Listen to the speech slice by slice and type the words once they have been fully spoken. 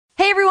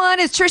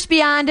everyone. It's Trish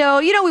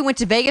Biondo. You know, we went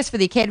to Vegas for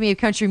the Academy of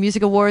Country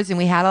Music Awards, and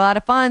we had a lot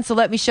of fun. So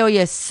let me show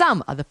you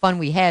some of the fun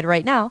we had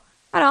right now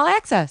on All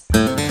Access.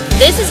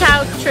 This is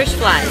how Trish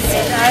flies.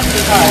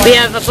 We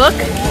have a book.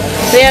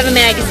 We have a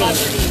magazine.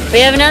 We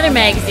have another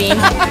magazine.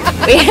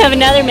 We have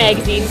another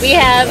magazine. We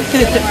have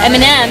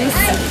M&M's.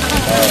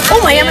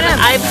 Oh, my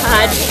M&M's.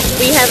 iPod.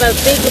 We have a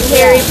big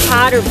Harry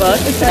Potter book.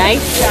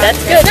 Nice.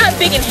 That's good. Not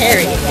big and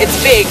hairy. It's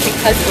big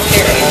because it's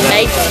hairy.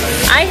 Nice.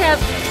 I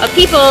have a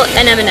people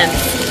and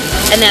M&M's.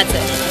 And that's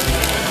it.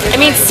 I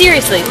mean,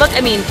 seriously. Look,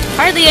 I mean,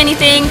 hardly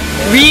anything.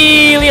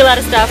 Really a lot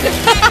of stuff.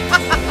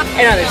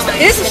 And other stuff.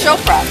 It is a show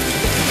prop.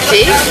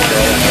 See?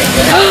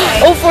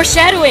 Oh,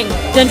 foreshadowing.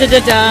 Dun dun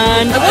dun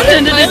dun.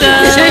 Dun dun dun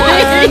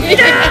dun.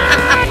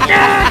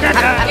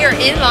 We're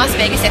in Las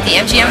Vegas at the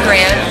MGM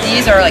Grand.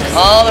 These are like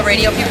all the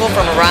radio people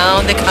from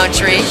around the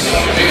country.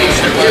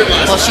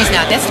 Well, she's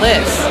not. That's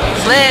Liz.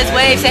 Liz,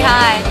 wave, say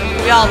hi.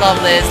 We all love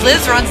Liz.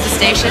 Liz runs the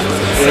station.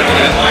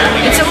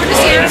 And so we're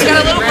just here. We've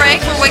got a little break.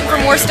 We're waiting for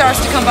more stars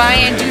to come by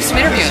and do some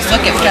interviews.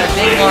 Look, we've got a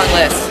big, long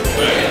list.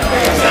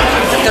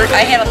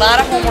 I had a lot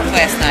of homework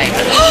last night.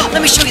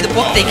 Let me show you the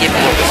book they give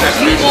me.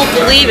 You won't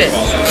believe it.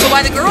 So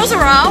while the girls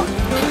are out,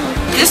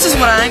 this is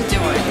what I'm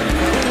doing.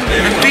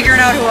 I'm figuring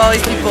out who all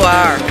these people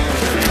are.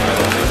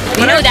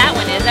 You know who that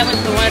one is. That one's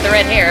the one with the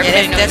red hair.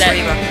 Yeah, that's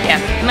Reba. Yeah,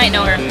 you might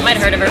know her. Might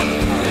have heard of her.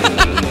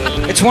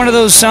 It's one of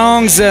those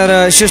songs that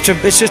it's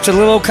just a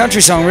little old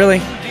country song, really.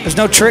 There's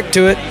no trick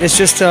to it. It's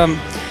just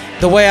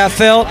the way I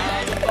felt.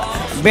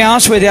 To be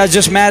honest with you, I was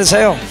just mad as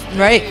hell.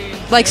 Right.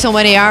 Like so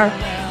many are.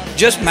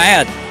 Just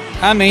mad.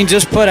 I mean,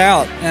 just put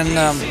out. And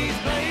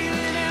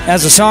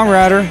as a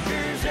songwriter,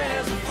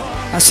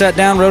 I sat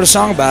down and wrote a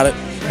song about it,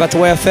 about the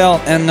way I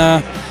felt.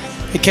 And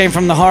it came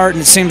from the heart,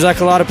 and it seems like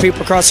a lot of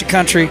people across the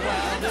country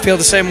feel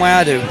the same way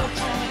I do.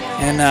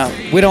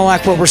 And we don't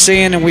like what we're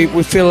seeing, and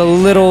we feel a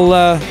little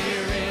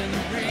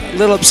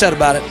upset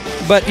about it.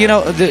 But, you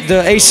know,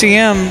 the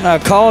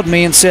ACM called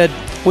me and said,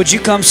 would you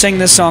come sing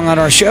this song on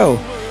our show?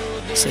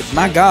 I said,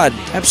 my God,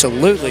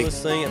 absolutely. It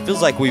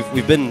feels like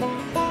we've been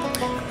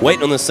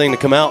waiting on this thing to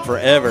come out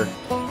forever,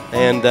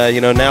 and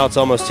you know, now it's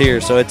almost here,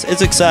 so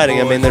it's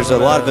exciting. I mean, there's a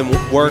lot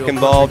of work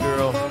involved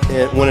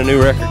when a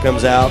new record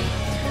comes out,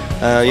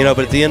 you know,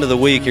 but at the end of the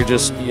week, you're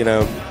just, you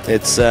know,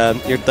 it's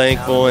you're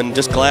thankful and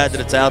just glad that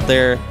it's out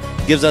there.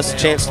 It gives us a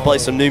chance to play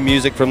some new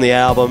music from the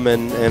album,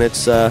 and it's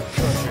so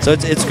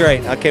it's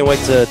great. I can't wait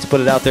to put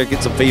it out there,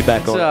 get some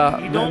feedback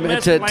on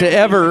it. To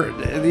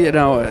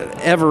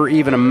ever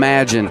even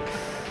imagine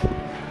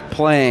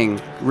playing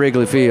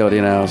Wrigley Field,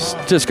 you know, it's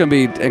just going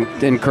to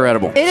be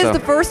incredible. It is the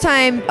first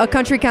time a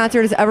country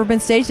concert has ever been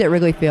staged at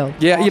Wrigley Field.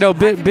 Yeah, you know,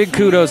 big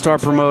kudos to our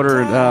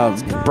promoter,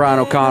 Brian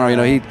O'Connor. You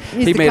know,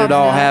 he made it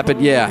all happen.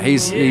 Yeah,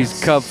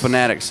 he's Cub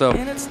fanatic. So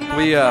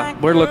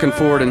we're looking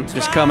forward to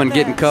just coming,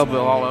 getting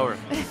Cubville all over.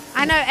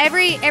 I know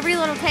every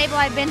little table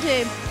I've been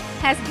to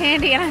has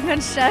candy, and I've been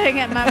shoving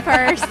it in my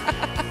purse.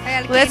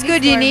 Well, that's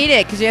good. You need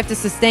it because you have to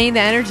sustain the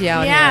energy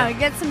out here. Yeah,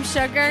 get some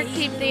sugar,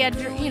 keep the,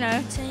 you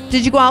know.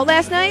 Did you go out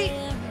last night?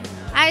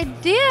 I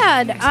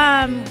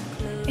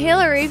did.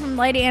 Hillary from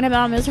Lady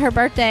Annabelle, it was her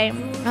birthday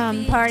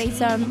party,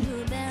 so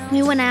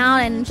we went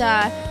out, and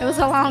it was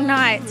a long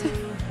night.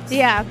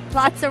 Yeah,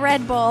 lots of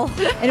Red Bull.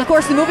 And, of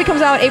course, the movie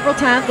comes out April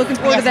 10th. Looking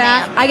forward to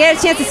that. I got a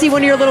chance to see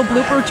one of your little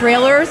blooper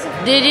trailers.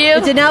 Did you?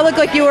 It did not look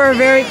like you were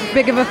very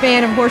big of a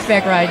fan of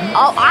horseback riding.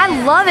 Oh, I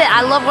love it.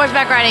 I love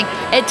horseback riding.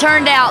 It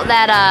turned out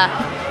that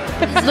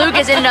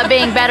Lucas ended up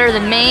being better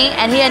than me,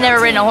 and he had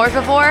never ridden a horse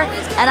before.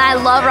 And I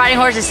love riding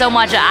horses so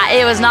much.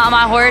 It was not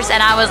my horse,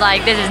 and I was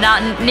like, this is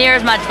not near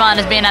as much fun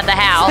as being at the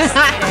house.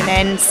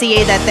 And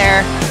see that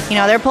they're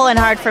pulling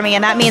hard for me,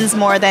 and that means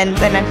more than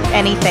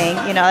anything.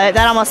 You know,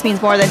 that almost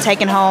means more than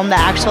taking home the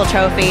actual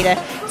trophy, to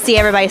see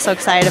everybody so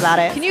excited about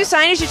it. Can you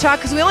sign as you talk?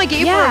 Because we only gave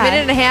you for a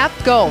minute and a half.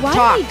 Go, Why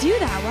talk. did they do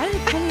that? Why did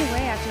they pull me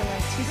away after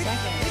like 2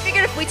 seconds? We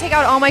figured if we take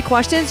out all my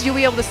questions, you'll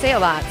be able to say a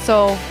lot.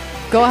 So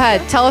go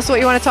ahead. Tell us what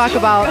you want to talk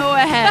about. Go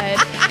ahead.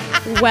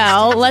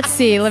 Well, let's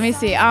see. Let me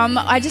see.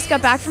 I just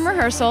got back from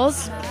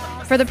rehearsals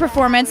for the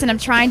performance, and I'm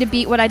trying to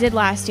beat what I did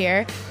last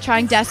year,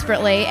 trying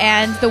desperately.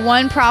 And the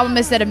one problem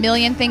is that a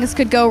million things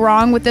could go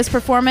wrong with this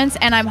performance,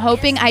 and I'm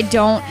hoping I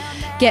don't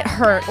get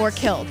hurt or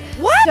killed.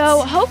 What?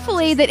 So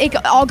hopefully that it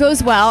all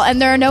goes well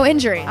and there are no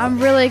injuries.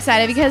 I'm really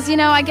excited because, you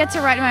know, I get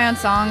to write my own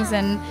songs,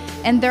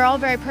 and they're all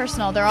very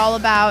personal. They're all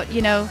about,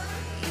 you know,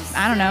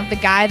 I don't know, the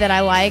guy that I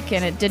like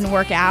and it didn't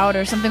work out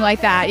or something like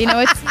that. You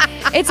know,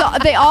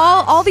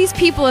 all these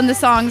people in the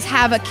songs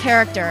have a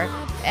character,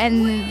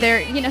 and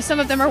they're, you know, some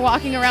of them are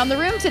walking around the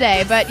room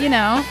today, but you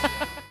know.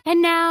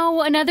 And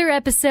now another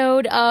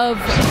episode of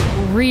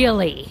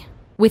Really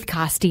with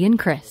Costi and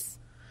Chris.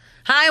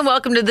 Hi, and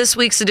welcome to this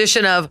week's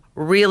edition of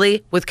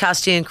Really with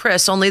Costi and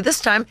Chris. Only this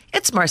time,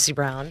 it's Marcy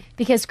Brown.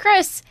 Because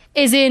Chris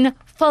is in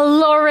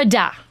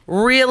Florida.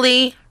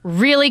 Really?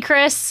 Really,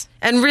 Chris?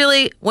 And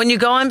really, when you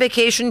go on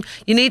vacation,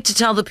 you need to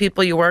tell the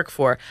people you work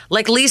for.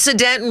 Like Lisa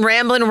Dent and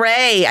Ramblin'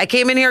 Ray. I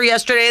came in here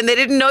yesterday and they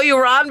didn't know you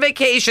were on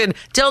vacation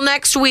till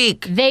next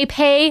week. They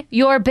pay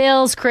your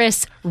bills,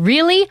 Chris.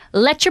 Really?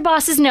 Let your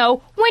bosses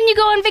know when you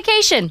go on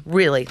vacation.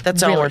 Really?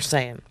 That's all we're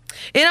saying.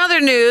 In other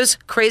news,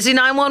 crazy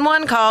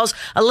 911 calls.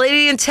 A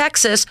lady in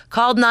Texas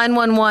called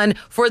 911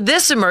 for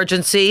this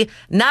emergency.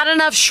 Not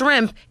enough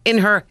shrimp in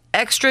her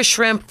extra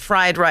shrimp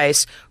fried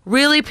rice.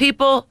 Really,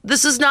 people?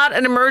 This is not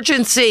an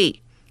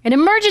emergency. An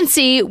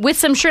emergency with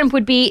some shrimp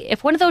would be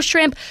if one of those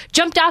shrimp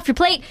jumped off your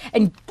plate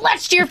and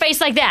bletched your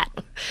face like that.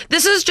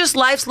 This is just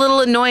life's little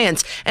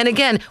annoyance. And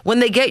again, when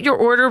they get your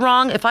order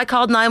wrong, if I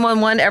called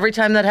 911 every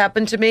time that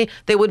happened to me,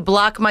 they would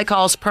block my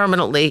calls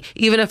permanently,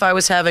 even if I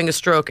was having a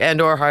stroke and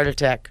or heart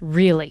attack.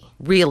 Really?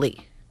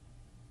 Really.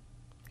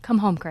 Come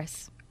home,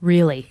 Chris.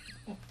 Really?